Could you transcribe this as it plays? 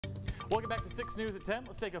Welcome back to 6 News at 10.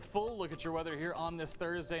 Let's take a full look at your weather here on this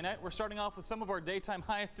Thursday night. We're starting off with some of our daytime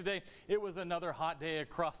highs today. It was another hot day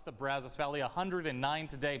across the Brazos Valley, 109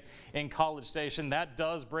 today in College Station. That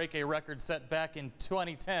does break a record set back in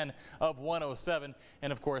 2010 of 107.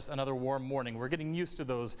 And of course, another warm morning. We're getting used to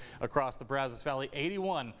those across the Brazos Valley.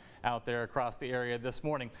 81 out there across the area this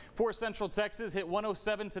morning. For Central Texas, hit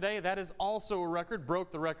 107 today. That is also a record.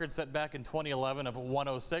 Broke the record set back in 2011 of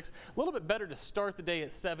 106. A little bit better to start the day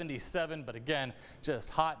at 77. But again, just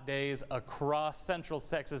hot days across Central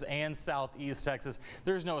Texas and Southeast Texas.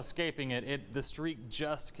 There's no escaping it. The streak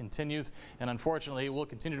just continues, and unfortunately, it will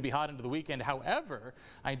continue to be hot into the weekend. However,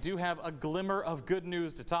 I do have a glimmer of good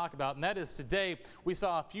news to talk about, and that is today we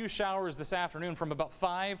saw a few showers this afternoon from about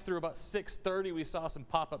 5 through about 6:30. We saw some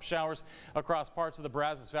pop-up showers across parts of the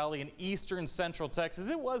Brazos Valley and eastern Central Texas.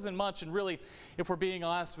 It wasn't much, and really, if we're being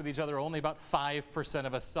honest with each other, only about 5%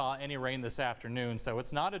 of us saw any rain this afternoon, so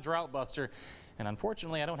it's not a drought buster. And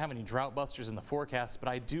unfortunately, I don't have any drought busters in the forecast, but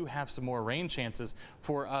I do have some more rain chances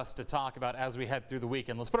for us to talk about as we head through the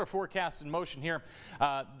weekend. Let's put our forecast in motion here.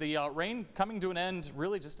 The rain coming to an end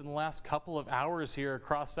really just in the last couple of hours here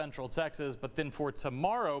across Central Texas. But then for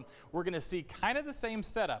tomorrow, we're going to see kind of the same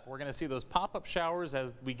setup. We're going to see those pop-up showers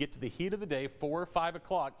as we get to the heat of the day, 4 or 5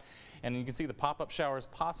 o'clock. And you can see the pop-up showers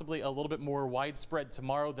possibly a little bit more widespread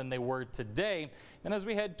tomorrow than they were today. And as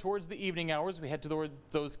we head towards the evening hours, we head toward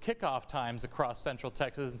those kickoff times across Central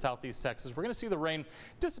Texas and Southeast Texas. We're going to see the rain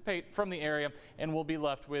dissipate from the area, and we'll be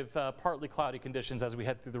left with partly cloudy conditions as we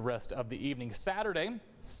head through the rest of the evening. Saturday,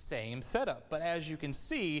 same setup, but as you can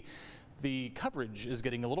see, the coverage is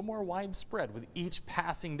getting a little more widespread with each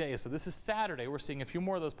passing day. So this is Saturday. We're seeing a few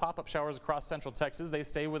more of those pop-up showers across Central Texas. They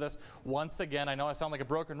stay with us once again. I know I sound like a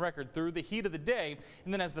broken record through the heat of the day.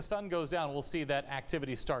 And then as the sun goes down, we'll see that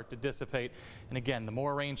activity start to dissipate. And again, the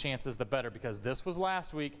more rain chances, the better, because this was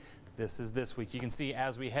last week. This is this week. You can see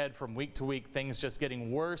as we head from week to week, things just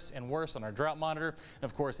getting worse and worse on our drought monitor. And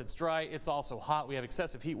of course, it's dry. It's also hot. We have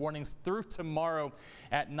excessive heat warnings through tomorrow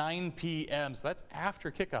at 9 p.m. So that's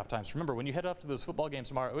after kickoff times. Remember, when you head up to those football games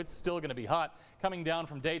tomorrow, it's still going to be hot, coming down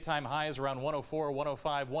from daytime highs around 104,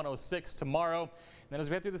 105, 106 tomorrow. And then as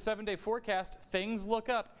we head through the 7-day forecast, things look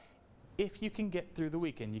up if you can get through the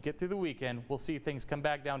weekend. You get through the weekend, we'll see things come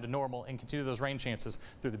back down to normal and continue those rain chances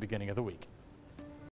through the beginning of the week.